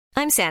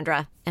I'm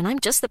Sandra, and I'm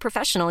just the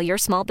professional your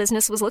small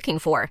business was looking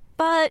for.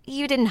 But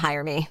you didn't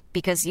hire me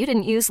because you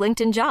didn't use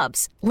LinkedIn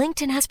Jobs.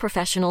 LinkedIn has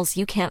professionals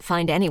you can't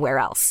find anywhere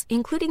else,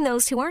 including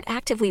those who aren't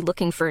actively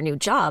looking for a new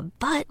job,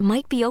 but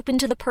might be open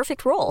to the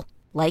perfect role,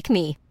 like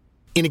me.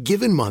 In a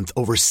given month,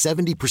 over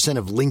 70%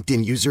 of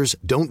LinkedIn users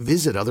don't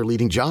visit other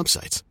leading job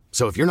sites.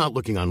 So if you're not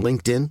looking on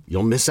LinkedIn,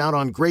 you'll miss out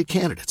on great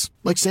candidates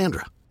like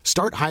Sandra.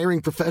 Start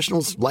hiring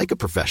professionals like a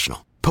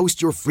professional.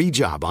 Post your free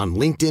job on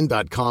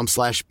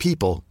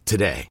linkedin.com/people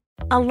today.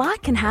 A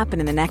lot can happen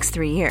in the next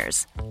 3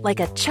 years. Like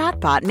a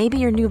chatbot may be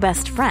your new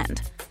best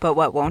friend. But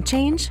what won't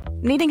change?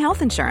 Needing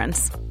health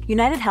insurance.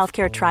 United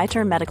Healthcare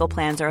Tri-Term Medical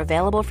Plans are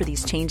available for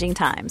these changing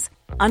times.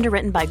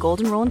 Underwritten by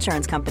Golden Rule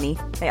Insurance Company,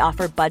 they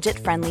offer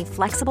budget-friendly,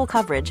 flexible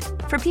coverage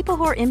for people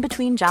who are in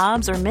between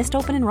jobs or missed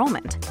open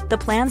enrollment. The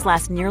plans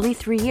last nearly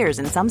 3 years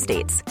in some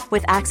states,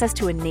 with access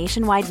to a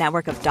nationwide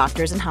network of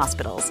doctors and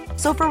hospitals.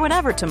 So for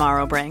whatever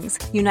tomorrow brings,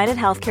 United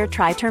Healthcare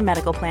Tri-Term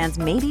Medical Plans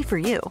may be for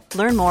you.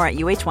 Learn more at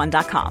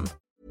uh1.com.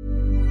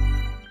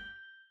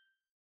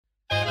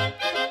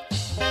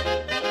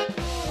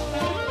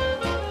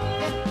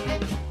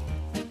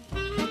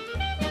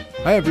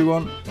 Hi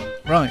everyone.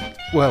 Right,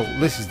 well,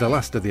 this is the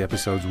last of the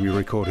episodes we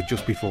recorded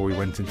just before we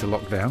went into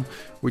lockdown,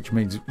 which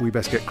means we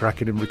best get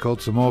cracking and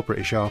record some more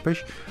pretty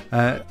sharpish.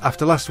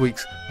 After last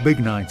week's big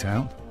night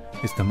out,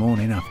 it's the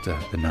morning after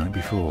the night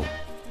before.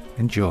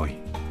 Enjoy.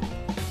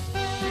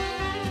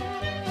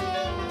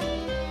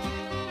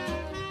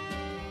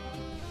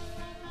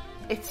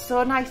 It's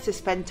so nice to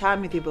spend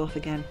time with you both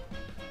again.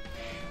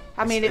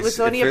 I mean, it was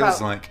it only feels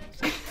about... like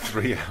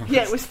 3 hours.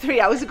 Yeah, it was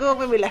 3 hours ago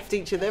when we left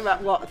each other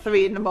at,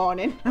 3 in the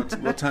morning.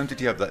 What time did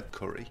you have that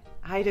curry?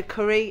 I had a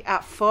curry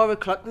at 4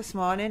 o'clock this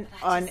morning.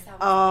 Do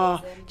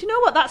you know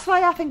what? That's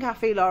why I think I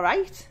feel all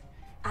right.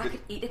 I could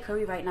eat a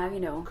curry right now,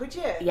 you know. Could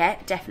you? Yeah,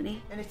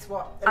 definitely. And it's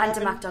what? And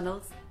a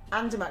McDonald's.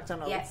 And a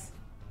McDonald's? Yes.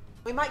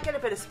 We might get a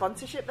bit of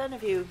sponsorship then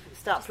if you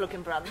start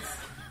plugging brands.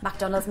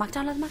 McDonald's.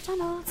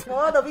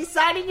 Oh, they'll be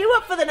signing you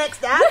up for the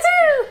next ad.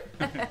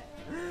 Woohoo!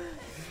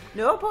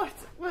 No, but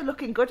we're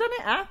looking good on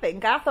it, I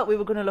think. I thought we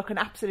were going to look an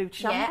absolute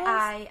shambles. Yeah,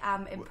 I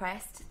am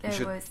impressed. You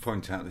should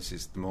point out this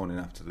is the morning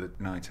after the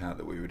night out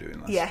that we were doing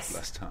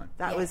last time.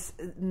 That was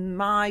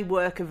my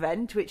work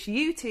event, which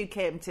you two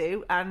came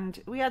to,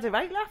 and we had a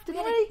right laugh,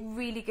 didn't we? had a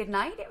really good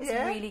night. It was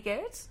really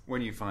good.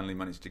 When you finally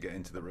managed to get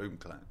into the room,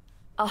 Claire.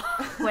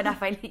 Oh, when I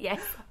finally,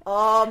 yes.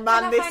 Oh,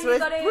 man, this was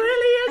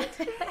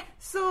brilliant.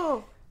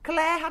 So...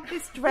 Claire had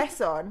this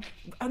dress on,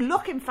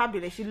 looking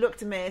fabulous. She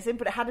looked amazing,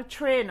 but it had a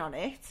train on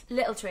it.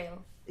 Little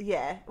trail.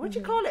 Yeah. What do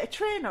you call it? A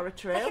train or a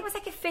trail? I think it was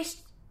like a fish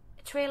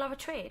trail or a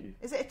train.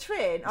 Is it a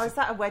train or is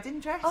that a wedding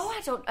dress? Oh,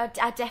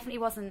 I definitely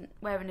wasn't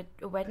wearing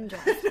a wedding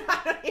dress.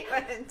 No, you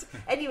weren't.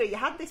 Anyway, you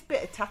had this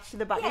bit attached to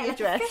the back of your like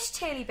dress. A fish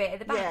taily bit at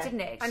the back, didn't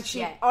it? And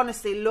she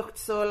honestly looked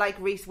so like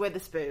Reese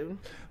Witherspoon.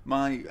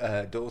 My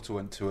daughter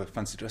went to a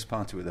fancy dress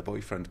party with a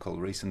boyfriend called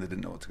Reese, and they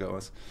didn't know what to go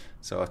as.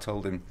 So I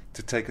told him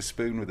to take a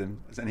spoon with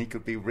him, and he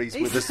could be Reese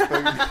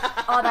Witherspoon.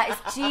 Oh, that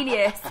is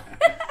genius.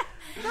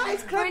 That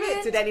is clever.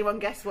 Brilliant. Did anyone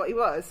guess what he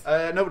was?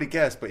 Nobody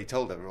guessed, but he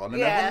told everyone,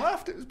 and everyone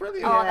laughed. It was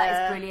brilliant. Oh,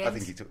 that is brilliant. I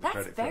think he took the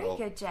credit for it all. That's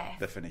very good, Jeff.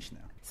 They're finished now.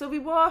 So we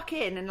walk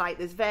in, and like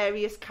there's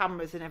various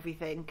cameras and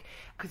everything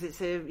because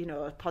it's a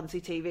a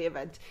Ponzi TV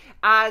event,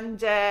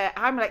 and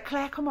I'm like,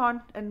 Claire, come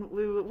on, and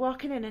we were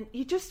walking in, and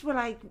you just were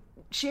like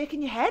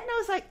shaking your head, and I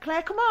was like,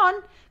 Claire, come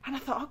on, and I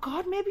thought, oh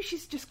God, maybe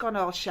she's just gone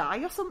all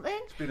shy or something.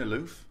 It's been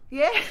aloof.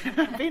 Yeah,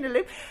 being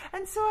aloof.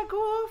 And so I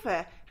go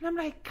over, and I'm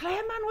like, Claire,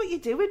 man, what you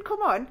doing?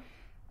 Come on.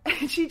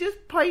 And she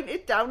just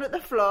pointed down at the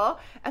floor,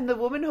 and the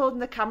woman holding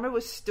the camera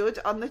was stood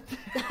on the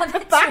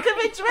back of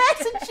her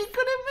dress, and she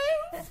couldn't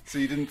move. So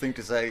you didn't think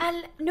to say...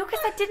 No, because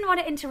I didn't want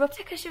to interrupt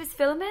her because she was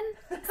filming.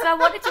 So I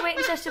wanted to wait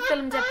until she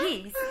filmed her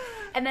piece.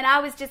 And then I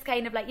was just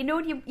kind of like,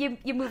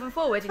 you're moving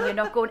forward and you're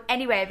not going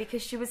anywhere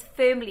because she was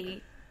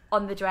firmly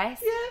on the dress.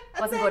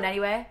 Yeah. Wasn't going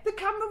anywhere. The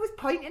camera was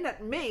pointing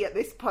at me at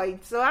this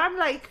point, so I'm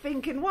like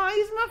thinking, why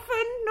is my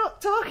friend not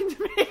talking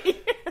to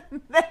me?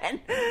 and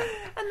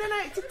then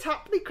I had to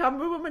tap the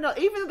camera woman,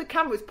 even though the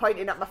camera was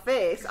pointing at my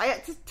face, I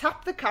had to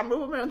tap the camera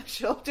woman on the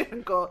shoulder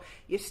and go,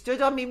 you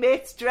stood on me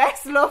mate's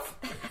dress, love.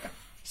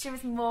 She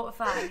was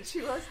mortified.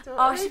 She was totally.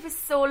 Oh, she was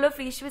so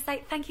lovely. She was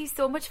like, thank you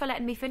so much for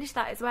letting me finish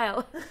that as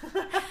well.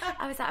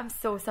 I was like, I'm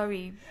so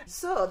sorry.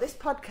 So this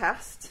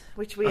podcast,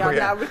 which we are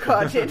now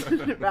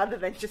recording, rather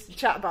than just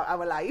chat about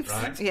our lives.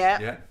 Right.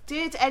 Yeah.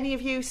 Did any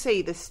of you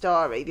see the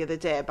story the other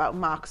day about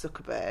Mark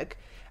Zuckerberg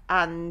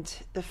and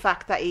the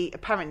fact that he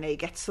apparently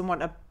gets someone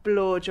to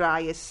blow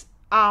dry his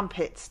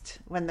armpits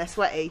when they're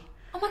sweaty?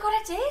 Oh my God,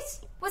 I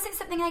did. Was it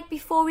something like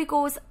before he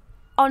goes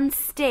on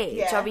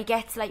stage or he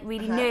gets like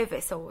really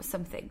nervous or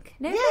something?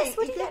 Nervous?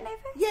 Would he get nervous?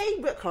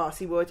 Yeah, of course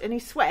he would. And he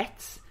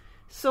sweats.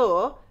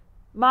 So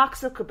Mark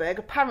Zuckerberg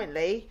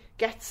apparently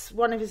gets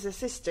one of his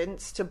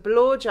assistants to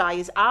blow dry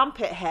his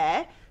armpit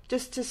hair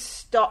just to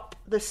stop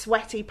the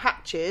sweaty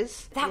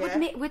patches.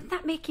 Wouldn't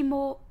that make him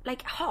more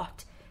like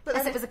hot? But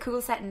Unless then it was a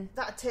cool setting.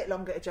 that'd take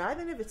longer to dry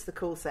than if it's the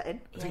cool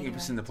setting. I think Yeah, you're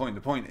missing the point.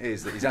 The point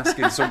is that he's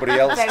asking somebody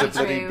else Very to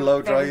bloody true,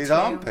 blow dry very his true.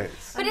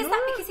 armpits. But is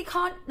that because he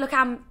can't... Look,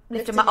 I'm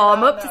lifting my Lifting your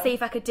arm up arm to up. see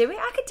if I could do it.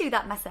 I could do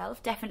that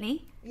myself,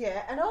 definitely.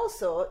 Yeah, and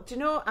also, do you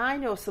know, I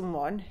know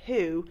someone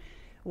who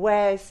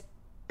wears...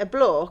 A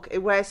bloke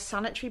who wears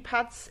sanitary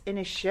pads in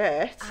his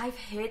shirt. I've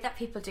heard that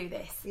people do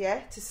this.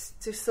 Yeah,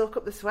 to soak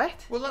up the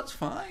sweat. Well, that's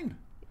fine.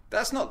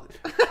 That's not...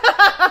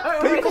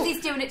 Because he's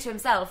doing it to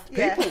himself.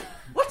 Yeah.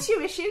 What's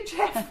your issue,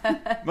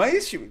 Jeff? My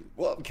issue,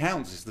 what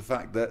counts is the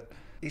fact that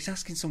he's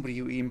asking somebody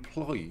who he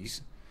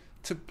employs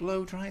to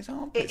blow dry his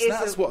armpits. It is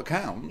That's what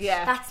counts.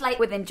 Yeah. That's like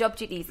within job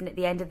duties, and at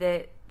the end of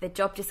the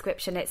job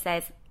description it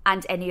says,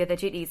 and any other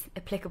duties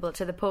applicable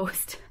to the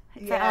post.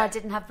 It's like, oh, Yeah. I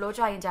didn't have blow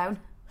drying down.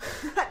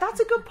 That's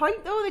a good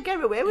point, though. They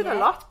get away with a Yeah,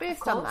 lot of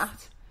based on course.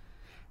 that.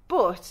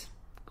 But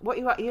what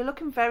you're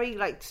looking very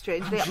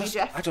strangely at me,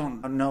 Jeff. I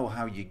don't know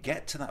how you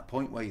get to that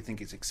point where you think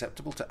it's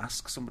acceptable to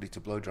ask somebody to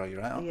blow dry your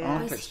Yeah. Oh, he's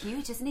armpits.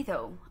 huge, isn't he,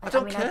 though? I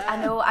don't mean, care.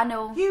 I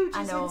know. Huge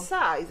I as know. in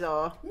size,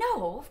 or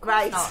No, of course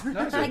Right. not.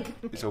 No, Like,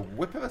 it's a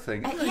whip of a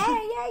thing. Isn't it?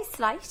 yeah, he's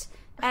slight.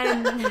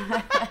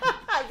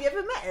 have you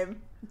ever met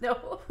him?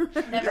 No.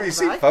 Yeah, you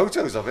see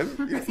photos of him.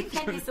 I've seen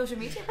plenty of social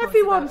media posts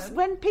Everyone's about him.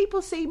 when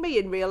people see me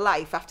in real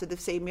life after they've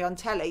seen me on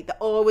telly, they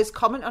always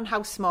comment on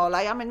how small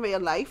I am in real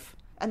life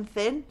and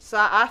thin. So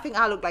I think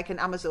I look like an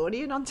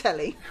Amazonian on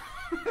telly.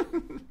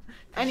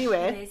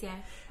 Anyway, It is, yeah.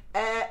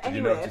 Did you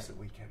anyway, notice that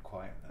we kept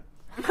quiet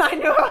then? I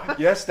know.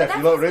 Yes, Steph, you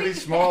that's look just really me.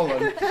 small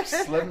and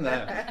slim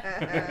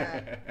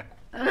there.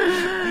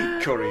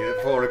 Curry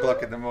at 4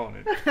 o'clock in the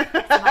morning.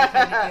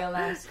 I feel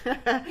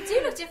that. You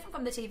do look different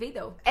from the TV,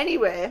 though.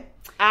 Anyway,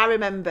 I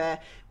remember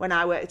when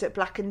I worked at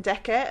Black &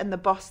 Decker and the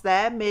boss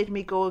there made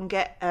me go and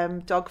get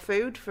dog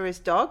food for his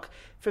dog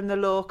from the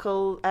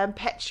local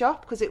pet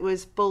shop because it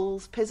was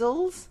Bull's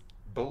Pizzles.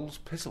 Bull's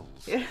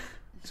Pizzles? Yeah.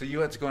 So you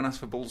had to go and ask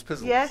for Bull's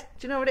Pizzles? Yeah,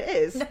 do you know what it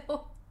is?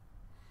 No.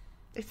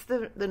 It's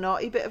the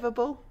naughty bit of a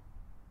bull.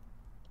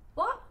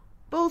 What?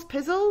 Bull's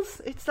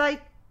Pizzles. It's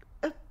like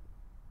a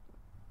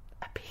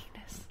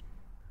penis.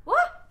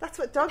 What? That's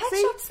what dogs Pet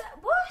eat. shops?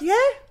 What? Yeah,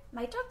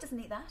 My dog doesn't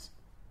eat that.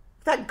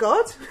 thank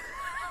God.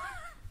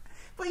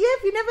 But yeah,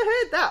 have you never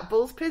heard that?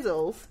 Bull's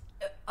Pizzles.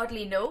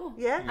 Oddly, no.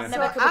 Yeah, I've so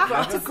never come I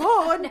across had to it.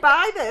 go and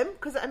buy them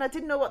and I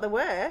didn't know what they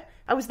were.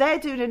 I was there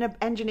doing an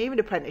engineering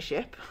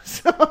apprenticeship,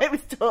 so it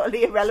was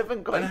totally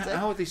irrelevant going And to.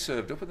 how are they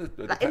served up at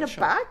the Like pet in a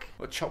shop? bag?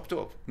 Or chopped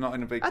up, not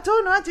in a big... I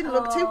don't know. I didn't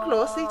look too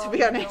closely, to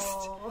be Oh, honest,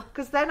 no.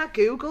 because then I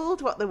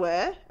googled what they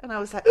were, and I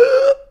was like,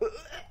 Oh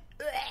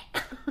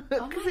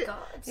my God.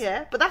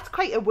 Yeah, but that's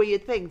quite a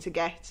weird thing to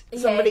get Yeah,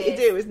 somebody it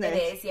to is. do, isn't it?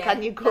 It is, yeah.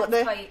 Can you go That's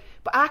there? quite-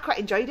 But I quite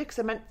enjoyed it because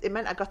it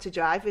meant I got to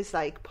drive his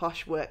like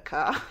posh work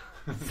car.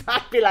 So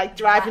I'd be like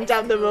driving That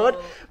is down the road,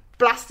 cool.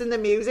 blasting the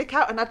music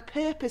out, and I'd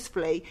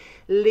purposefully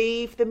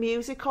leave the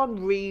music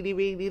on really,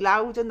 really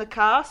loud in the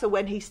car. So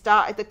when he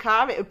started the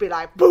car, it would be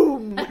like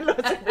boom,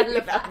 loads of really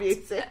love loud that.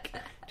 music.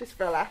 Just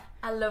for a laugh.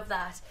 I love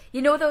that.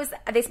 You know those...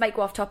 This might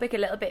go off topic a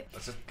little bit.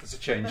 That's a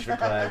change for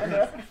Claire, isn't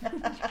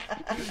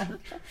it?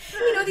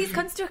 You know these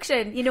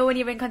construction... You know when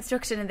you're in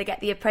construction and they get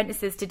the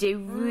apprentices to do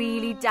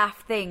really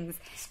daft things.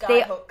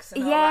 Skyhooks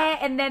and all yeah, that.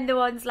 and then the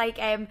ones like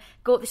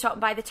go to the shop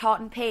and buy the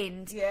tartan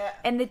paint. Yeah.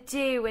 And they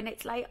do, and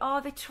it's like,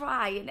 oh, they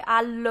try. And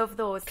I love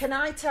those. Can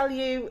I tell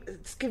you,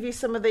 give you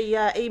some of the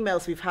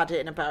emails we've had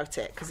in about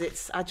it?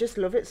 Because I just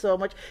love it so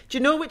much. Do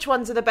you know which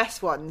ones are the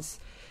best ones?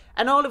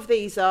 And all of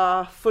these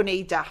are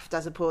funny, daft,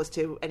 as opposed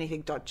to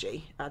anything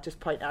dodgy, I'll just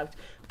point out.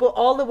 But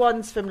all the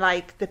ones from,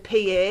 like, the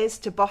PAs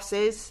to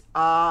bosses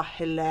are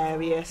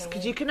hilarious.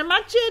 Because you can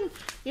imagine,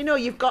 you know,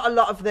 you've got a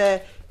lot of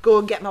the go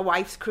and get my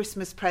wife's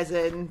Christmas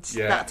present,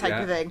 Yeah, that type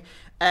yeah. of thing.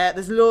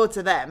 There's loads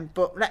of them,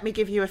 but let me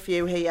give you a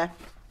few here.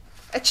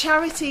 A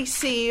charity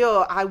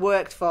CEO I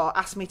worked for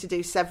asked me to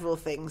do several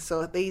things,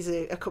 so these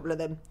are a couple of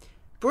them.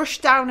 Brush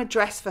down a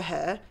dress for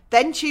her,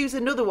 then choose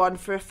another one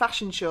for a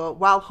fashion show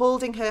while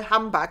holding her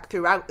handbag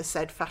throughout the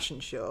said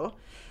fashion show.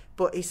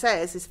 But he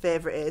says his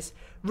favourite is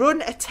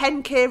run a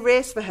 10k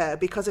race for her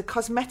because a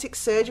cosmetic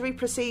surgery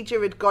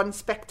procedure had gone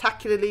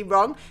spectacularly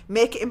wrong,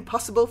 make it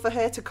impossible for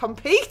her to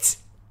compete.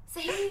 So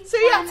he, So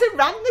he had to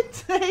run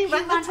the he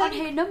ran on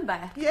 10. her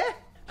number. Yeah,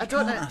 I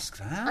don't can't know. ask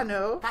that. I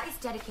know. That is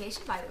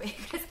dedication, by the way,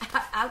 because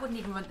I wouldn't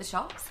even run the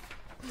shops.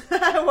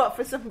 What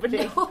for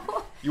somebody?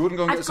 You wouldn't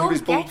go and I'd get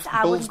somebody's go and get,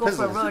 I Bull's wouldn't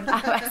go for a Pizzles? run.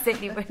 I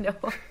certainly would know.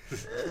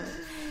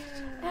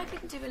 I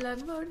couldn't do a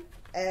long run.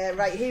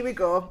 Right, here we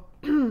go.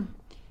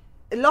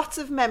 Lots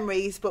of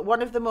memories, but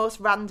one of the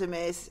most random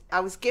is I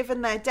was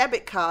given their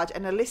debit card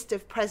and a list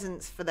of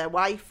presents for their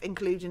wife,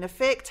 including a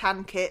fake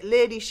tan kit,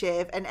 lady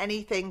shave, and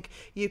anything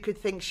you could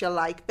think she'll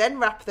like. Then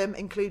wrap them,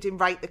 including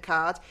write the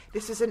card.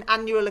 This was an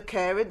annual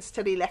occurrence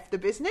till he left the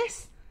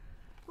business.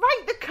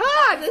 Write the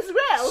card as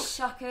well.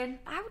 Shocking.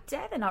 How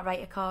dare they not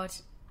write a card?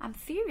 I'm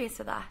furious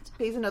with that.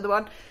 Here's another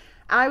one.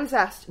 I was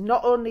asked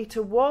not only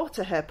to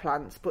water her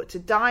plants, but to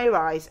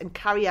diarise and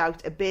carry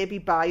out a baby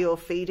bio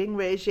feeding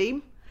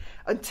regime.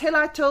 Until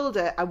I told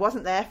her I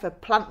wasn't there for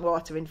plant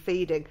watering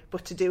feeding,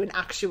 but to do an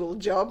actual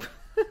job.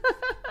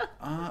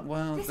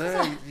 Well,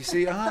 there, you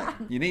see,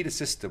 you need a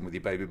system with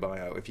your baby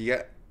buyout. If you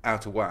get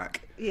out of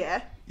whack,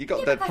 Yeah. you got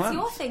Yeah, dead but that's plans.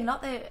 your thing,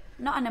 not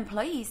an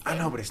employee's thing. I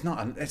know, but it's not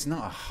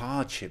a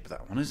hardship,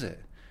 that one, is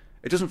it?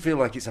 It doesn't feel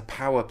like it's a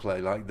power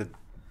play like the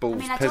Bulls I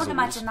mean, I Pizzles. don't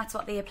imagine that's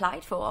what they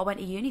applied for or went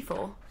to uni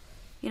for.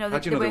 You know, How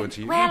do you know they went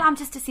to uni? Well, I'm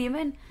just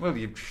assuming. Well,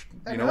 you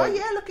I know know, what?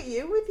 yeah, look at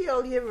you with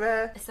all your...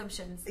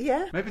 Assumptions.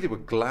 yeah. Maybe they were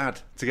glad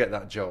to get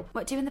that job.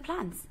 What, doing the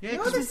plans? Yeah,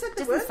 No, 'cause they said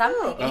they doesn't weren't, sound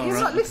though. like it. You're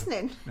Oh, not right.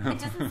 listening. It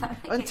doesn't sound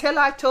like Until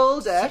I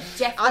told her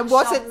Jeff I from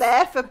wasn't shops.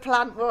 there for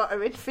plant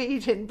watering,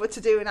 feeding, but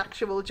to do an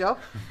actual job.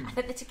 I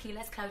think the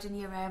tequila's clouding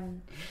your...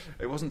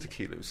 it wasn't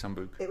tequila, it was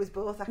Sambuca. It was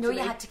both, actually. No, you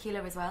had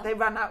tequila as well. They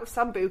ran out of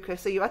Sambuca,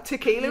 so you had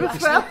tequila You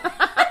as well.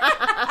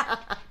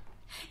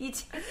 You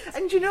did.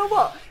 And you know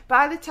what?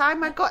 By the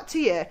time I got to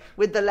you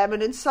with the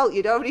lemon and salt,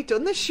 you'd already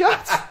done the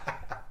shot.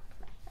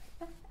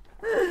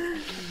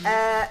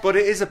 But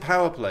it is a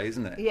power play,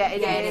 isn't it? Yeah,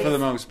 it Yeah, is. it For the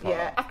most part.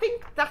 Yeah, I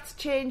think that's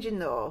changing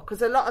though,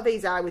 because a lot of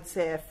these I would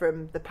say are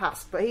from the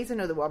past. But here's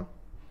another one.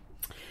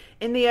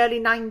 In the early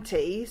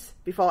 90s,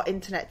 before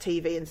internet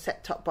TV and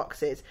set-top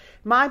boxes,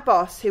 my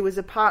boss, who was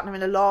a partner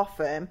in a law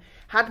firm,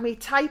 had me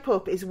type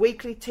up his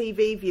weekly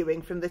TV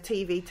viewing from the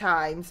TV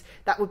Times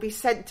that would be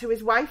sent to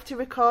his wife to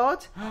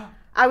record.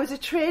 I was a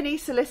trainee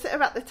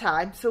solicitor at the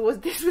time, so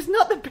this was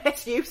not the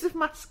best use of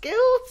my skills.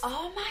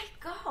 Oh my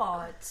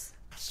God.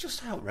 It's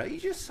just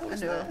outrageous, I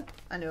isn't know, it?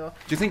 I know.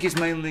 Do you think it's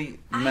mainly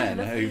men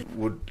love who it.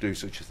 would do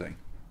such a thing?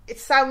 It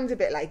sounds a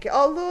bit like it,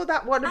 although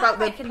that one I about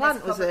the reckon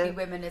plant there's was a probably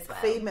women as well.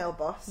 female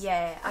boss.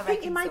 Yeah, I think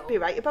you reckon might so. be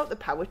right about the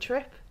power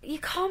trip. You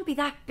can't be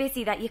that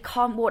busy that you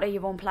can't water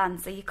your own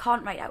plants, so you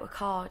can't write out a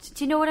card.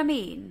 Do you know what I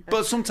mean?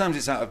 But sometimes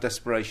it's out of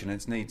desperation,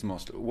 it needs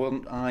must.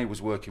 I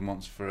was working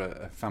once for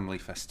a family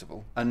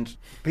festival, and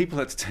people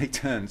had to take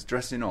turns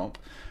dressing up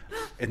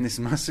in this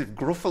massive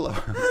Gruffalo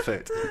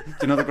outfit. Do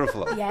you know the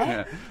Gruffalo?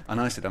 Yeah. And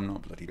I said, I'm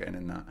not bloody getting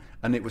in that.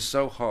 And it was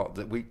so hot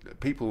that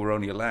people were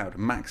only allowed a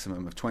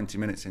maximum of 20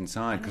 minutes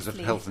inside because of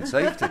Honestly. health and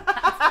safety.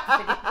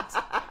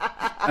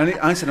 And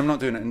I said, I'm not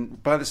doing it.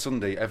 And by the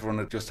Sunday, everyone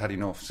had just had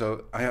enough.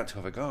 So I had to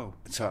have a go.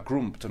 So I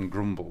grumped and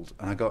grumbled.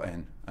 And I got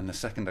in. And the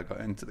second I got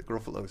into the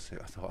Gruffalo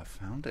suit, I thought, I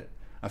found it.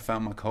 I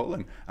found my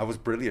calling. I was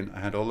brilliant. I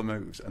had all the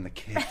moves. And the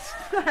kids.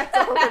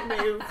 All the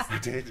moves. I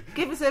did.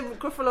 Give us a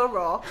Gruffalo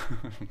raw.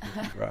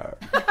 Right.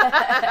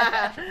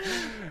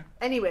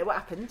 Anyway, what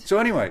happened? So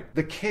anyway,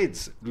 the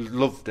kids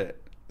loved it.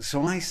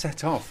 So I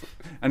set off,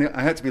 and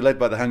I had to be led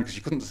by the hand because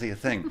you couldn't see a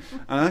thing.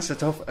 And I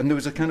set off, and there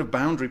was a kind of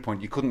boundary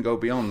point you couldn't go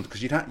beyond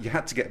because you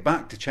had to get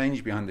back to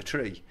change behind the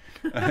tree,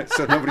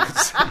 so nobody could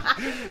see.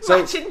 So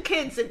Watching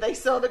kids if they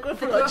saw the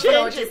Gruffalo Gruffalo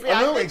changes just- behind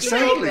I know the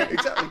exactly, tree.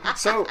 exactly.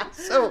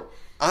 So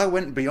I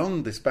went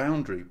beyond this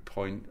boundary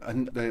point,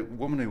 and the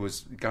woman who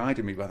was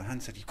guiding me by the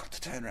hand said, "You've got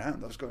to turn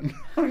around." I was going,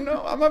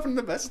 "No, I'm having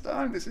the best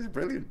time. This is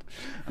brilliant."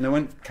 And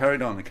I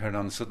carried on,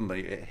 and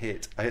suddenly it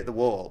hit. I hit the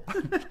wall,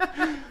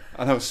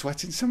 and I was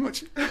sweating so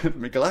much.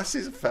 My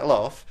glasses fell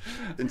off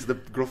into the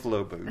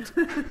Gruffalo boot,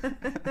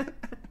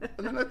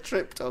 and then I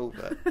tripped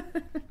over.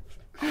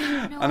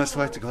 And I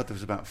swear to God, there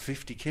was about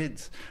 50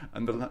 kids.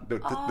 And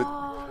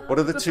what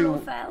are the two?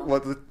 Gruffalo fell.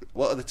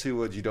 What are the two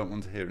words you don't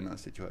want to hear in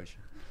that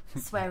situation?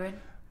 Swearing.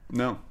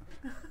 No.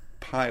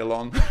 Pile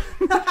on.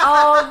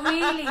 Oh,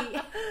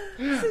 really?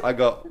 I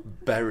got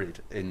buried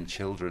in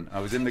children. I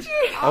was in the.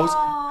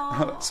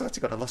 I swear to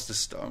God, I lost a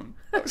stone.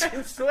 I was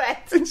In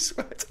sweat. in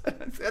sweat.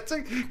 That's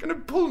going to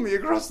pull me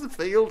across the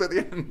field at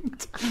the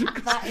end.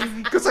 That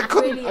is Because I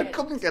brilliant.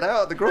 couldn't get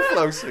out of the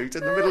Gruffalo suit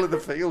in the middle of the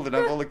field and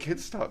have all the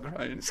kids start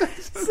crying. So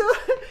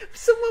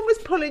someone was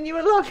pulling you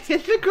along in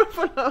the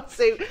Gruffalo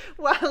suit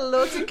while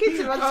loads of kids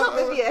are on top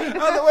of you.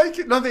 I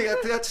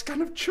just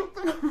kind of chuck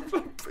them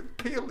up and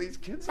peel these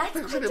kids up.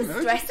 That's It was quite an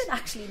emergency. distressing,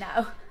 actually,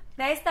 now.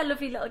 There's that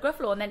lovely little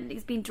Gruffalo, and then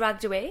he's been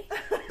dragged away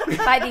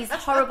by these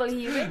horrible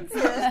humans.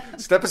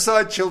 Step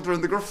aside,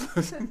 children. The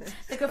Gruffalo.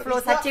 The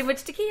Gruffalo's had too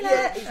much tequila.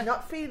 Yeah, he's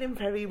not feeling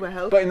very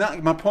well.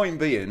 But my point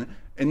being,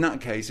 in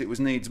that case, it was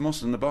needs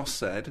must, and the boss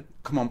said,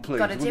 "Come on, please,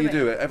 Gotta will do you it."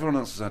 do it?" Everyone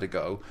else has had a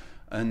go,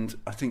 and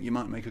I think you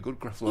might make a good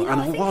Gruffalo. You know, And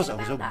I I think was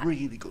about a that.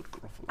 really good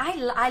Gruffalo. I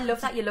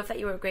love that. You love that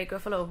you were a great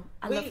Gruffalo.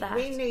 I love that.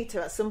 We need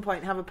to at some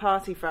point have a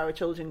party for our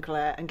children,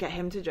 Claire, and get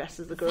him to dress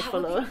as the That would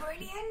Gruffalo. be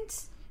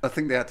brilliant. I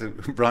think they had to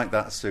write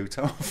that suit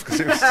off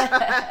because it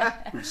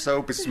was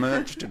so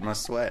besmirched in my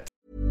sweat.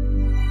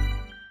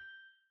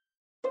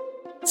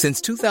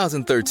 Since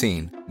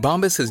 2013,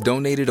 Bombas has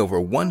donated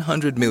over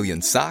 100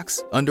 million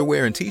socks,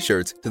 underwear, and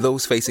T-shirts to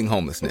those facing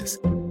homelessness.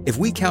 If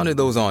we counted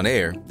those on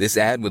air, this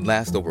ad would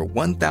last over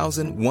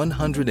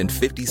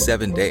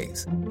 1,157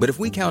 days. But if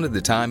we counted the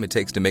time it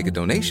takes to make a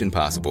donation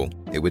possible,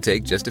 it would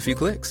take just a few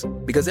clicks.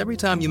 Because every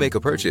time you make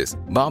a purchase,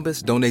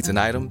 Bombas donates an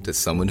item to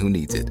someone who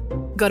needs it.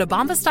 Go to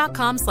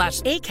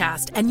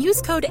bombas.com/ACAST and use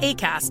code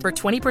ACAST for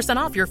 20%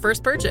 off your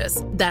first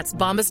purchase. That's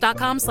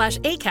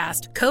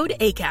bombas.com/ACAST, code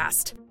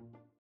ACAST.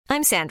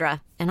 I'm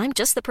Sandra, and I'm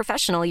just the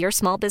professional your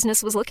small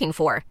business was looking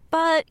for.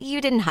 But you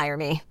didn't hire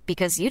me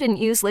because you didn't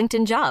use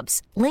LinkedIn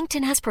Jobs.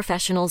 LinkedIn has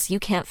professionals you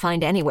can't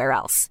find anywhere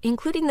else,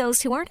 including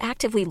those who aren't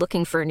actively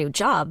looking for a new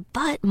job,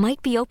 but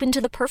might be open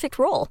to the perfect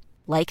role,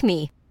 like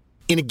me.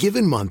 In a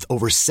given month,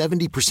 over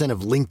 70%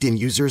 of LinkedIn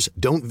users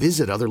don't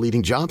visit other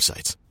leading job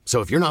sites. So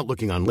if you're not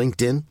looking on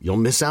LinkedIn, you'll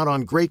miss out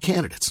on great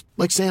candidates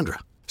like Sandra.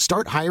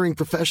 Start hiring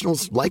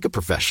professionals like a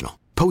professional.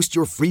 Post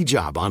your free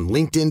job on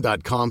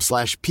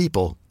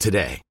linkedin.com/people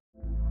today.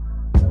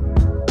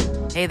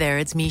 Hey there,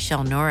 it's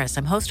Michelle Norris.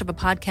 I'm host of a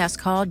podcast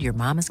called Your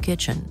Mama's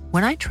Kitchen.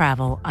 When I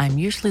travel, I'm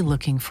usually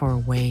looking for a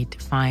way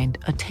to find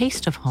a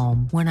taste of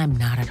home when I'm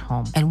not at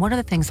home. And one of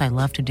the things I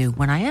love to do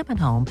when I am at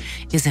home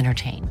is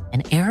entertain.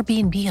 And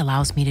Airbnb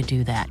allows me to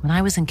do that. When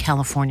I was in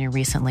California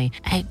recently,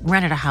 I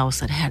rented a house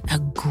that had a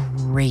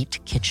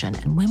great kitchen.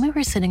 And when we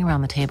were sitting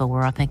around the table, we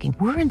were all thinking,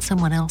 we're in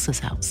someone else's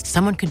house.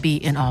 Someone could be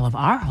in all of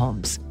our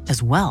homes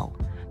as well.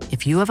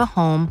 If you have a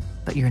home,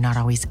 but you're not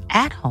always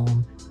at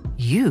home,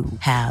 you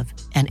have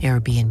an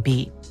Airbnb.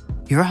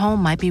 Your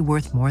home might be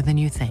worth more than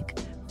you think.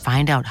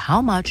 Find out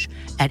how much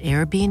at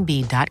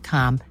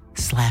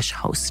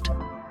airbnb.com/host.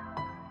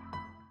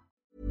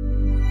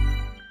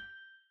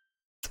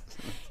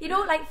 You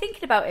know, like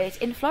thinking about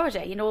it, in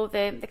Florida, you know,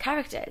 the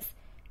characters,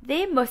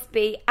 they must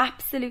be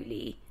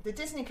absolutely... The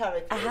Disney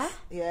characters? Uh-huh.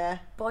 Yeah.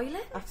 Boiling?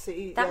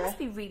 Absolutely, That yeah. must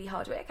be really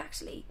hard work,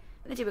 actually.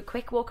 They do a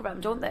quick walk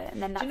around, don't they?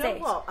 And then that's Do you know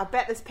it. what? I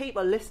bet there's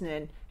people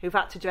listening who've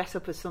had to dress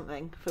up as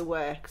something for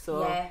work,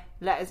 so Yeah.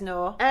 let us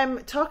know.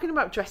 Talking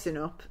about dressing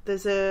up,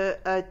 there's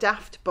a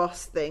Daft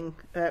Boss thing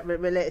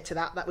related to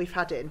that we've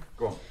had in.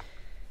 Go on.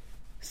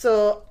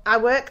 So I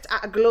worked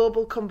at a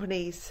global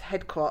company's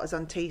headquarters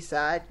on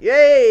Teesside.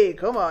 Yay!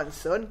 Come on,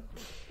 son.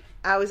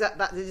 I was at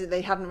that.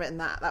 They hadn't written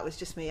that. That was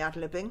just me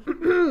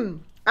ad-libbing.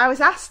 I was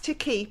asked to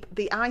keep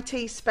the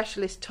IT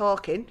specialist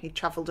talking. He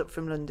travelled up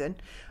from London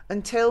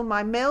until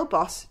my male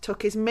boss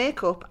took his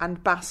makeup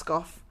and mask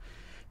off.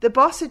 The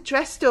boss had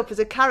dressed up as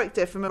a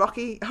character from a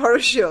Rocky Horror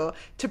Show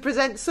to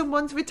present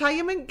someone's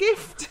retirement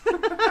gift.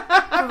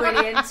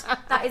 Brilliant.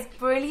 That is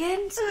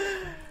brilliant.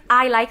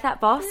 I like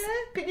that boss.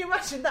 Yeah, can you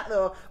imagine that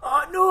though?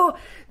 Oh no,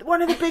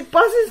 one of the big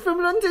bosses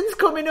from London's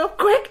coming up.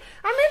 Quick,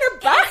 I'm in a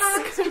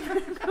mask.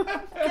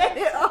 Get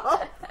it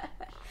off.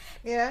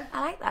 Yeah.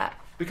 I like that.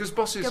 Because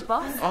bosses Good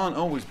boss. aren't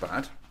always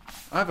bad.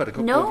 I've had a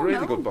couple of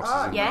really good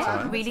bosses in my Yeah,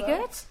 time. really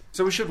good.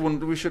 So we should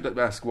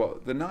ask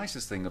what the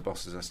nicest thing a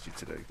boss has asked you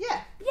to do.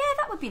 Yeah. Yeah,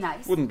 that would be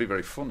nice. Wouldn't be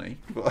very funny,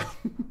 but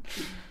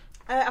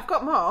I've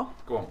got more.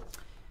 go on.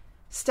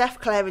 Steph,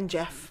 Claire and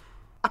Jeff.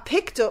 I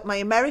picked up my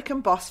American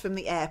boss from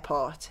the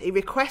airport. He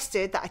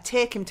requested that I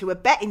take him to a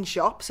betting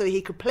shop so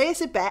he could place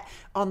a bet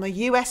on the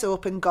US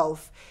Open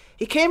golf.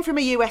 He came from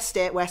a US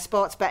state where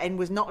sports betting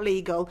was not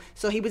legal,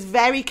 so he was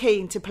very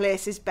keen to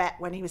place his bet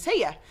when he was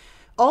here.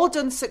 All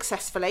done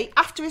successfully.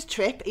 After his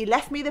trip, he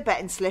left me the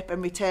betting slip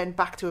and returned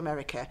back to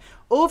America.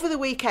 Over the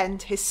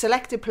weekend, his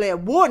selected player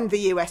won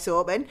the US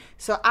Open,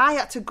 so I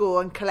had to go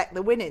and collect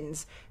the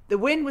winnings. The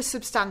win was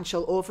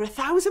substantial, over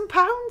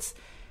 £1,000.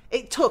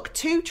 It took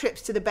 2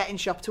 trips to the betting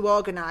shop to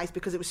organise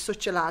because it was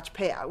such a large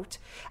payout.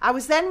 I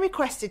was then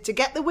requested to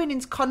get the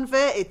winnings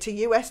converted to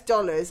US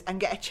dollars and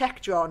get a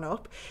cheque drawn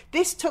up.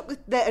 This took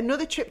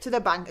another trip to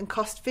the bank and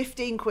cost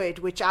 £15,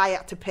 which I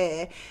had to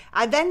pay.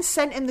 I then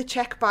sent him the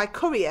cheque by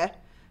courier.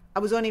 I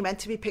was only meant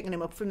to be picking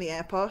him up from the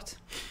airport.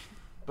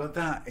 But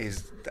that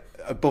is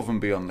above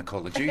and beyond the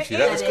Call of Duty. It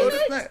That's is. good,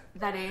 isn't it?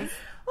 That is.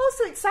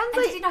 Also, it sounds And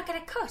like... did he not get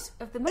a cut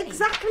of the money?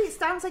 Exactly, it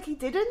sounds like he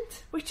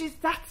didn't,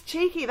 that's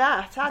cheeky,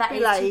 that. I'd That be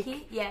is like,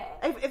 cheeky, yeah.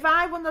 If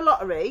I won the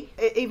lottery,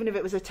 even if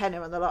it was a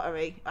tenner on the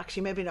lottery,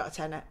 actually maybe not a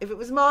tenner, if it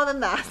was more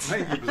than that...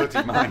 Make your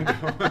bloody mind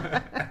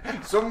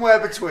up. Somewhere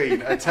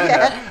between a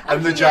tenner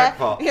and the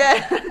jackpot.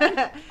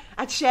 Yeah.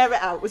 I'd share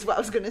it out, was what I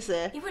was going to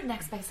say. You wouldn't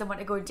expect someone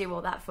to go and do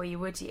all that for you,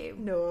 would you?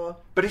 No.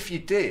 But if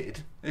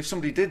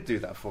somebody did do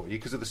that for you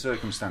because of the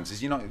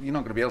circumstances, you're not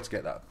going to be able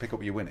to pick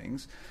up your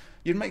winnings.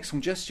 You'd make some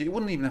gesture. It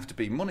wouldn't even have to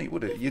be money,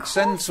 would it? You'd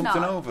send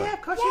something over. Yeah,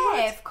 of course you would.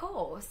 Yeah, of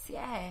course,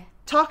 yeah.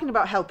 Talking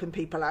about helping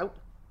people out,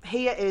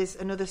 here is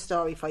another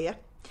story for you.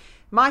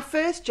 My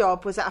first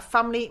job was at a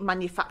family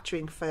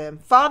manufacturing firm.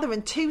 Father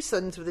and 2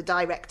 sons were the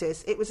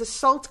directors. It was a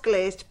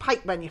salt-glazed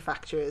pipe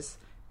manufacturers.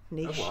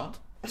 Niche. A what?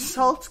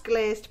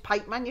 Salt-glazed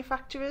pipe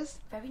manufacturers.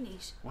 Very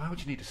neat. Why would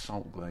you need a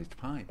salt-glazed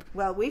pipe?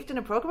 Well, we've done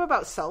a programme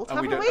about salt,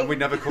 haven't we? And we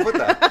never covered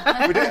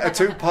that. We did a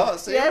 2-part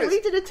series. Yeah, we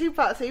did a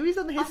 2-part series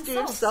on the history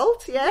of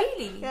salt. Yeah.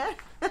 Really? Yeah.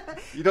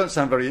 You don't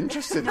sound very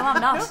interested. No,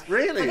 I'm not.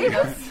 Really?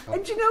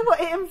 And do you know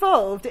what it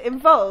involved? It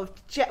involved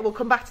Jeff. We'll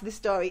come back to this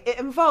story. It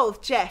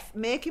involved Jeff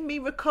making me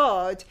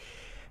record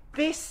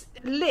this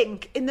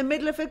link in the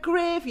middle of a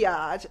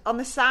graveyard on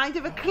the side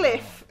of a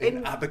cliff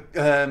in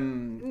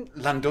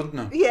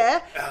Llandudno.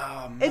 Yeah.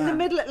 Oh, man. In the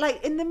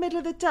middle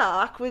of the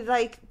dark with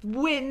like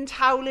wind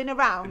howling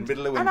around. In the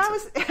middle of winter.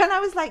 And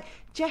I was like,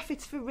 Jeff,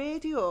 it's for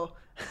radio.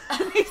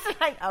 And he's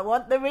like, I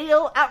want the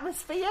real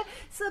atmosphere.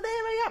 So there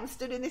I am,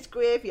 stood in this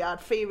graveyard,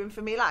 fearing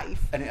for my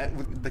life. And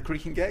with the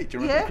creaking gate, do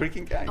you remember the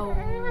creaking gate?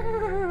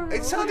 Oh.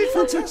 It sounded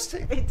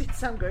fantastic. It did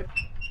sound good.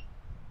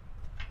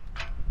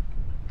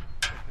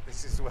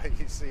 This is where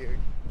you see a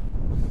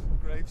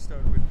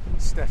gravestone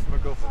with Steph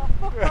McGuffin.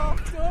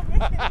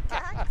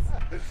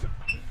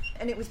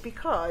 And it was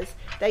because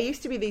there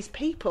used to be these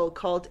people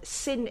called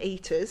sin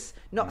eaters,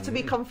 not to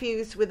be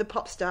confused with the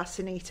pop star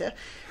Sin Eater.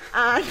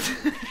 And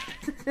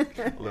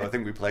Although I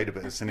think we played a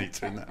bit of Sin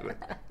Eater in that way.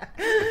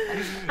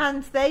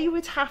 and they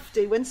would have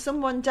to, when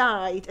someone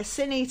died, a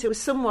sin eater was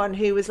someone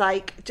who was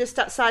like just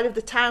outside of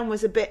the town,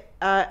 was a bit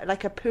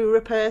like a poorer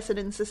person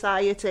in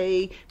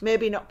society,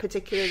 maybe not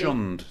particularly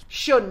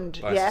shunned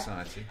by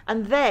society.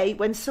 And they,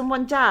 when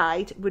someone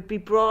died, would be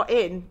brought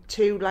in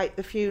to like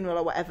the funeral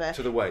or whatever,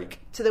 To the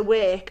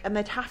wake. and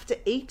they'd have to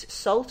eat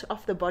salt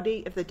off the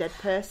body of the dead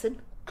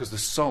person. Because the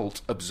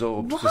salt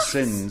absorbed the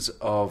sins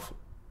of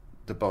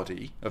the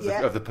body, of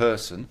the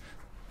person,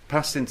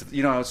 passed into...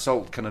 You know how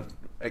salt kind of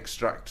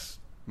extracts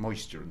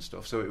moisture and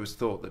stuff, so it was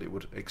thought that it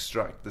would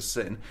extract the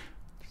sin.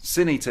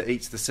 Sin Eater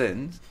eats the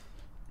sins,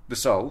 the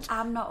salt.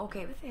 I'm not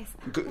okay with this.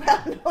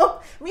 I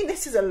mean,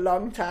 this is a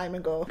long time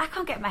ago. I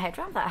can't get my head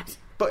around that.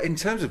 But in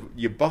terms of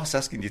your boss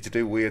asking you to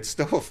do weird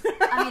stuff...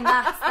 I mean,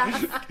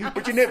 that's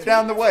Would you nip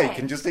down the wake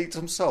and just eat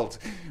some salt?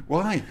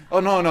 Why? Oh,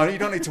 no, you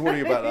don't need to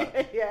worry about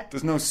that. Yeah.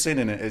 There's no sin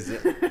in it, is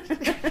it?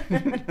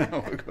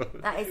 Oh,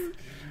 God. that is...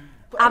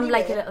 But I'm anyway,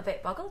 like a little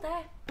bit boggled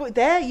there. But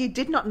there, you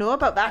did not know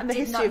about that in the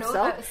history of Did not know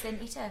salt. about a Sin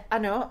Eater. I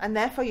know, and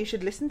therefore you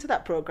should listen to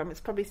that programme. It's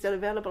probably still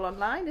available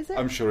online, is it?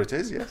 I'm sure it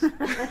is, yes.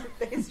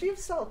 The History of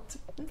Salt,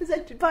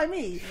 presented by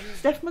me,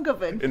 Steph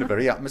McGovern. In a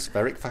very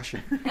atmospheric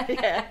fashion.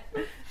 Yeah.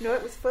 No,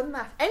 it was fun,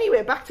 that.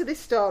 Anyway, back to this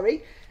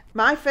story.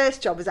 My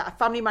first job was at a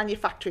family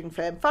manufacturing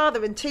firm.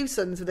 Father and two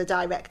sons were the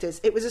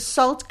directors. It was a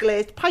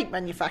salt-glazed pipe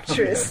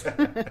manufacturers.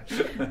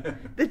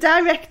 The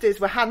directors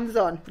were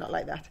hands-on, not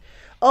like that.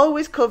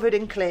 Always covered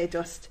in clay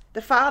dust.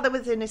 The father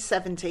was in his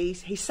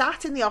 70s. He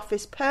sat in the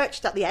office,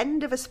 perched at the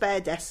end of a spare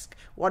desk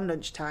one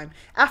lunchtime.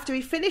 After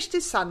he finished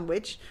his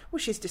sandwich, well,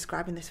 she's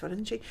describing this one,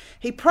 isn't she?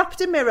 He propped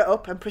a mirror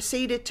up and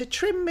proceeded to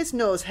trim his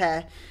nose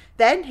hair.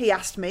 Then he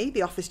asked me,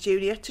 the office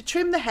junior, to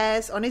trim the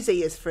hairs on his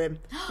ears for him,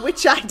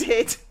 which I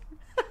did.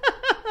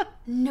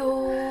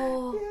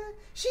 No.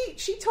 Yeah.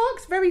 She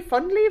talks very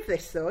fondly of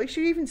this, though.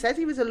 She even says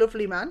he was a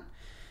lovely man.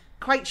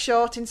 Quite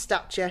short in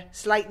stature,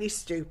 slightly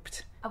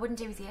stooped. I wouldn't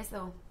do his ears,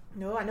 though.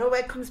 No, I know where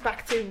it comes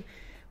back to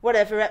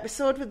whatever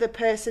episode with the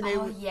person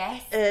who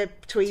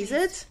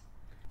tweezed.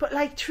 But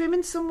like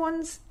trimming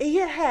someone's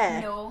ear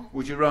hair. No.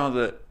 Would you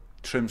rather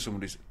trim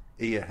somebody's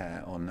ear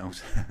hair or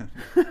nose hair?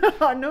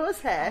 Or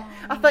nose hair?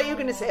 I thought you were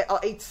going to say,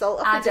 eat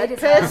salt off I a dead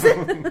did as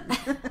well. person.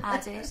 I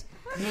did.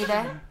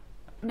 Neither.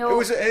 No.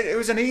 It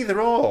was an either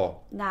or.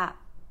 Nah.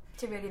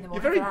 Too early in the morning.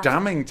 You're very for that.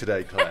 damning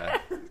today,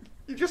 Claire.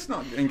 You're just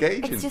not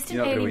engaging. It's just an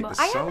You're not early going to eat morning.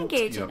 the I am salt.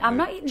 engaging. You're not I'm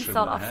gonna not eating trim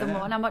salt the off hair.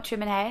 someone. I'm not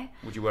trimming hair.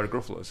 Would you wear a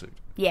Gruffalo suit?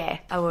 Yeah,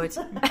 I would.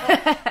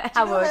 I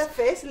Her would.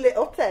 face lit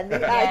up then. The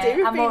Yeah,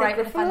 idea of I'm being alright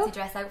with a Gruffalo. fancy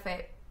dress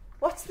outfit.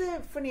 What's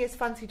the funniest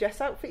fancy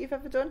dress outfit you've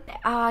ever done?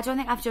 I don't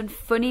think I've done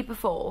funny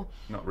before.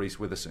 Not Reese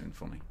Witherspoon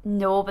funny.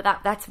 No, but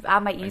that's I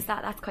might use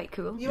that. That's quite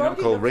cool. You You're not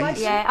already called look like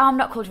Reese? Yeah, I'm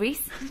not called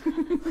Reese.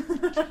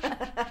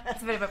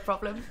 That's a bit of a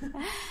problem.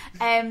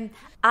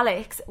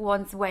 Alex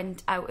once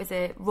went out as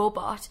a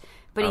robot,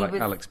 but he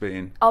was Alex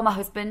being... Oh, my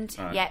husband.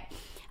 Right. Yeah,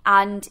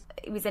 and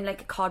it was in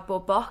like a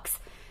cardboard box.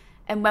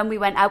 And when we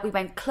went out, we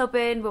went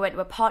clubbing, we went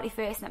to a party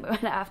first and then we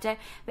went out after.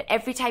 But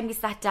every time he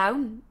sat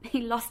down,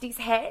 he lost his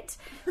head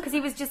because he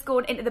was just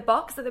going into the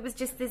box. So there was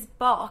just this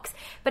box.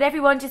 But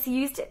everyone just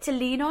used it to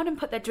lean on and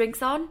put their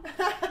drinks on.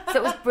 So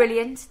it was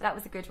brilliant. That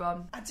was a good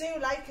one. I do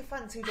like a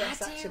fancy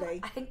dress, actually.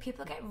 I think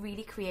people get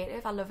really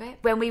creative. I love it.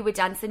 When we were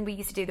dancing, we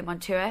used to do them on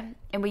tour.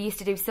 And we used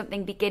to do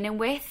something beginning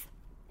with.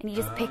 And you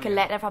just pick a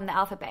letter from the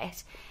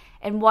alphabet.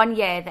 And one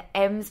year, the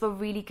M's were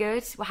really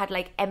good. We had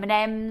like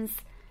M&M's.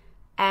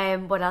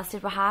 What else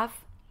did we have?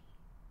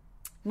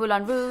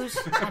 Moulin Rouge.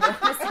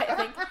 I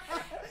think.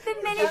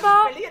 The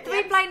minibar.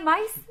 Three Blind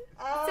Mice.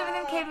 Some of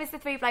them came as the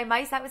Three Blind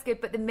Mice. That was good.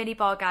 But the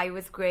minibar guy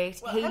was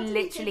great. Well, he how did he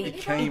literally do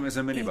Came as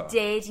a minibar? He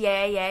did,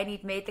 yeah. And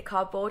he'd made the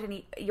cardboard and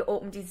he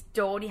opened his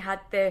door and he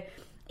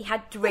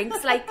had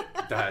drinks like.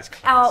 That's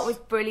class. Oh, it was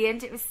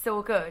brilliant. It was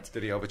so good.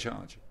 Did he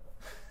overcharge?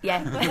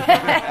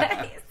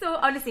 Yeah. So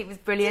honestly, it was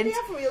brilliant. Did he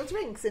have real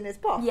drinks in his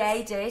box? Yeah,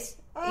 he did.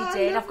 Oh, He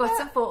did. I love I've got that.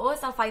 some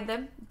photos. I'll find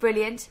them.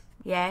 Brilliant.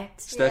 Yeah.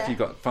 Steph, Yeah. you've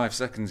got 5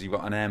 seconds. You've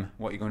got an M.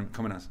 What are you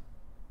coming as?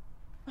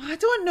 I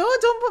don't know.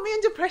 Don't put me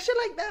under pressure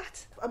like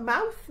that. A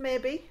mouth,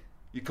 maybe.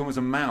 You come as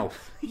a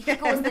mouth.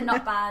 It goes the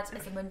Not Bad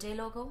as a Monday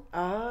logo.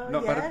 Oh,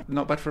 Not yeah. bad.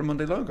 Not bad for a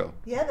Monday logo.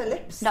 Yeah, the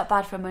lips. Not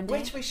bad for a Monday.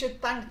 Which we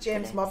should thank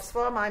James Mobbs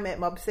for, my mate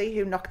Mobsy,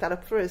 who knocked that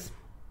up for us.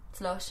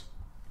 Slush.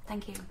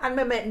 Thank you. And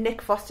my mate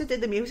Nick Foster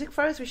did the music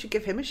for us. We should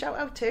give him a shout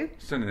out too.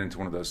 It's turning into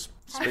one of those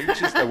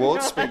speeches,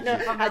 awards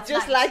speeches. I'd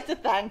just like to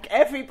thank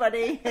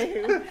everybody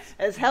who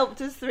has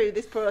helped us through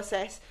this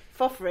process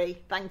for free.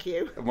 Thank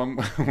you. When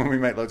we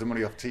make loads of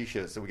money off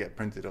T-shirts that we get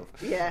printed up,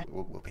 yeah,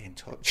 we'll be in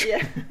touch.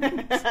 Yeah.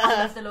 I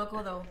love the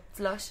logo though. It's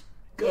lush.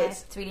 Good. Yeah,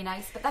 it's really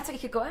nice. But that's what you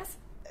could go as.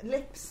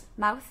 Lips.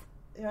 Mouth.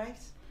 Right.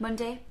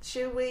 Monday.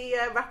 Should we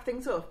wrap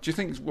things up? Do you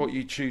think what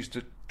you choose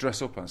to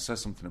dress up as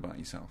says something about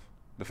yourself?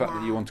 The fact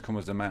that you want to come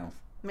as a mouth?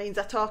 Means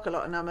I talk a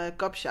lot and I'm a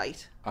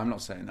gobshite. I'm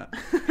not saying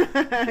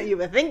that. You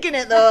were thinking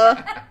it though.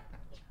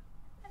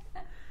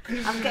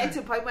 I'm getting to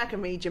a point where I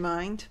can read your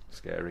mind.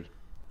 Scary.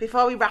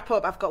 Before we wrap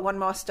up, I've got one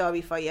more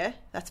story for you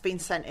that's been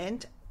sent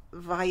in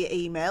via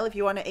email. If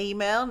you want to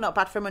email,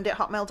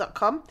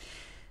 notbadformonday@hotmail.com.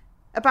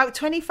 About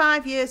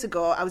 25 years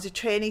ago, I was a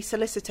trainee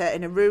solicitor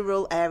in a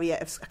rural area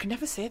of... I can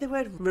never say the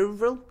word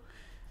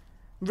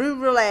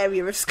rural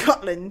area of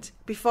Scotland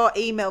before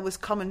email was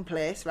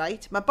commonplace,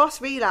 right? My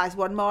boss realised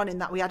one morning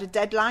that we had a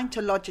deadline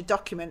to lodge a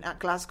document at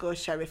Glasgow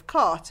Sheriff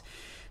Court.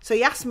 So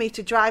he asked me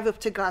to drive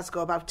up to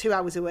Glasgow about 2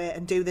 hours away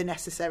and do the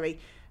necessary.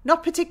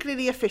 Not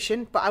particularly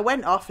efficient, but I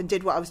went off and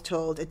did what I was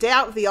told. A day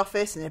out of the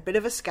office and a bit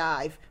of a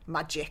skive.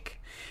 Magic.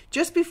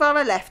 Just before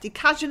I left, he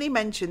casually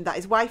mentioned that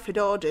his wife had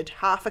ordered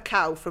half a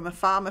cow from a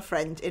farmer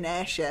friend in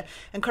Ayrshire,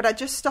 and could I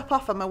just stop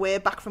off on my way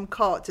back from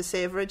court to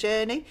save her a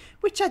journey?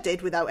 Which I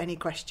did without any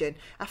question.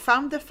 I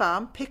found the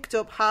farm, picked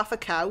up half a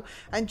cow,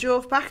 and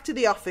drove back to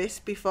the office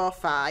before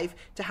 5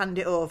 to hand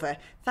it over.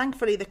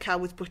 Thankfully, the cow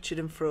was butchered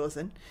and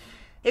frozen.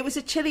 It was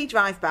a chilly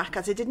drive back,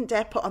 as I didn't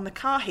dare put on the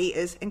car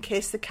heaters in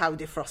case the cow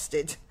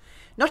defrosted.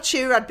 Not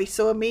sure I'd be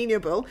so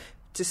amenable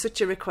to such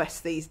a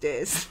request these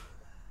days.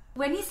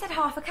 When you said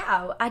half a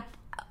cow,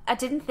 I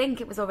didn't think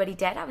it was already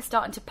dead. I was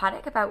starting to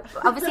panic about...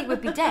 Obviously, it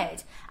would be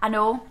dead. I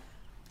know.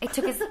 It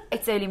took us...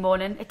 It's early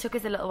morning. It took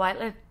us a little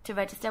while to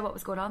register what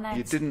was going on there.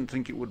 You didn't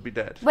think it would be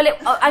dead? Well,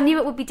 I knew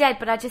it would be dead,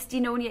 but I just,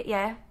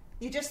 yeah.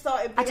 You just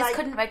thought it'd be I just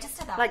couldn't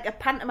register that. Like a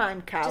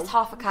pantomime cow. Just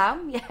half a cow,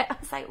 yeah. I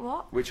was like,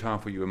 what? Which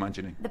half were you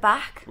imagining? The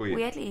back, Were you?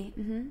 weirdly.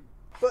 Mm-hmm.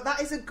 But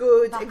that is a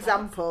good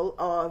example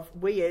of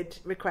weird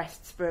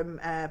requests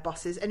from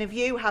bosses. And if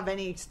you have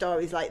any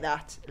stories like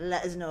that,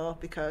 let us know,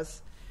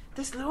 because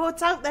there's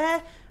loads out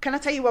there. Can I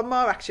tell you one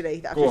more, actually,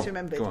 that I've just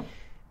remembered? Go on.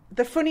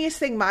 The funniest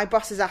thing my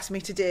boss has asked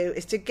me to do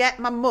is to get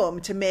my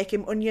mum to make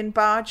him onion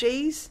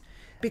bhajis,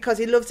 because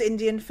he loves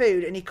Indian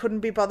food and he couldn't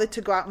be bothered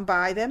to go out and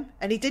buy them.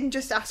 And he didn't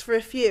just ask for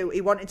a few,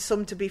 he wanted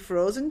some to be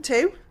frozen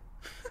too.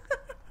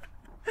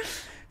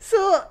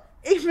 So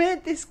he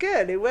made this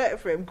girl who worked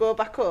for him go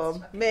back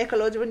home, make a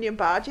load of onion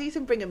bhajis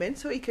and bring them in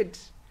so he could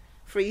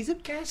freeze them.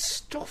 Get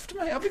stuffed,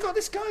 mate. Have you got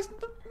this guy's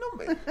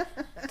number? Do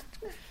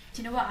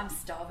you know what? I'm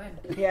starving.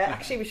 Yeah,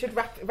 actually we should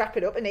wrap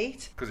it up and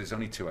eat. Because it's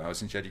only 2 hours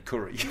since you had your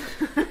curry.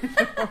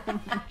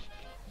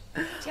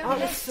 Oh,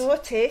 it was so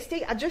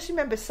tasty. I just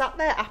remember sat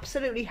there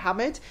absolutely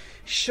hammered,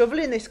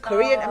 shoveling this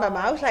curry into my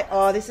mouth like,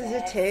 oh, this is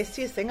the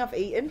tastiest thing I've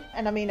eaten.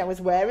 And I mean, I was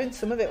wearing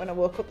some of it when I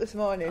woke up this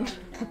morning.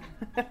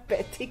 Bit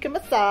of tikka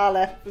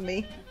masala for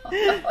me.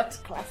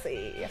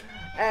 Classy.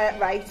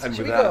 Right, and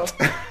should we that...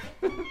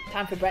 go?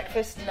 Time for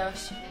breakfast.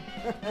 Lush.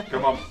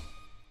 Come on.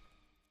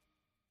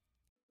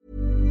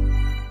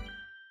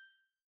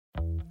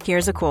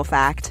 Here's a cool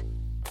fact.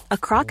 A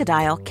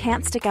crocodile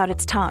can't stick out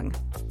its tongue.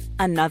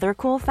 Another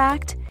cool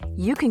fact,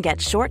 you can get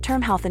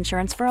short-term health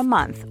insurance for a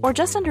month or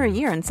just under a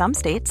year in some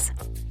states.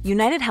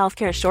 United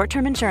Healthcare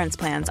short-term insurance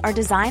plans are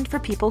designed for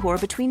people who are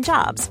between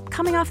jobs,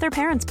 coming off their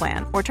parents'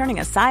 plan, or turning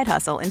a side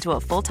hustle into a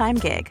full-time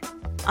gig.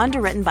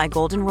 Underwritten by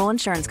Golden Rule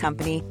Insurance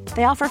Company,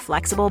 they offer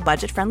flexible,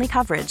 budget-friendly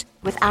coverage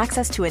with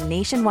access to a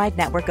nationwide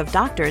network of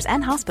doctors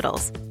and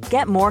hospitals.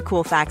 Get more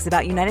cool facts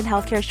about United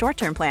Healthcare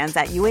short-term plans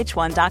at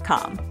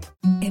uh1.com.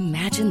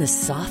 Imagine the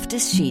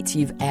softest sheets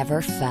you've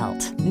ever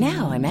felt.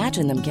 Now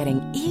imagine them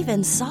getting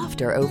even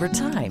softer over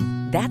time.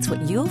 That's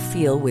what you'll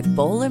feel with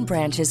Boll &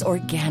 Branch's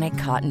organic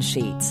cotton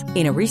sheets.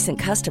 In a recent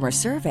customer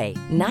survey,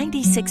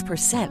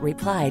 96%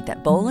 replied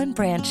that Boll &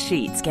 Branch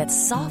sheets get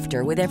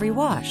softer with every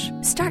wash.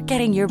 Start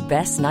getting your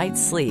best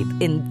night's sleep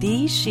in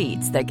these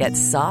sheets that get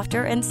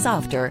softer and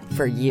softer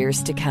for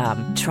years to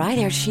come. Try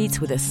their sheets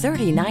with a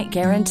 30-night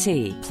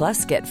guarantee.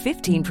 Plus, get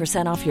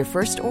 15% off your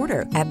first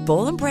order at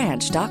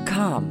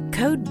bollandbranch.com.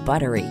 Code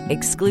BUTTERY.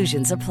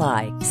 Exclusions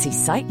apply. See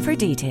site for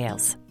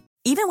details.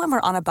 Even when we're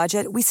on a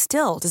budget, we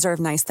still deserve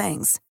nice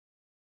things.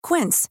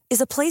 Quince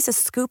is a place to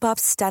scoop up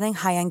stunning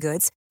high-end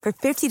goods for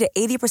 50 to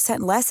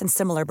 80% less than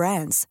similar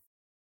brands.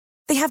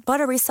 They have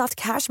buttery soft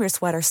cashmere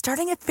sweaters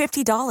starting at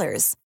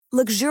 $50,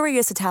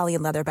 luxurious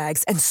Italian leather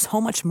bags, and so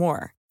much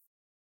more.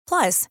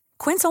 Plus,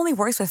 Quince only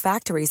works with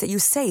factories that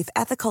use safe,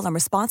 ethical, and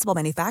responsible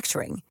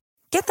manufacturing.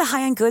 Get the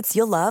high-end goods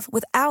you'll love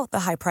without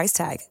the high price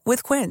tag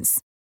with Quince.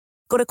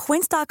 Go to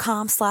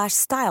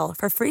quince.com/style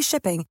for free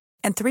shipping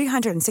and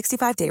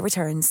 365-day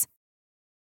returns.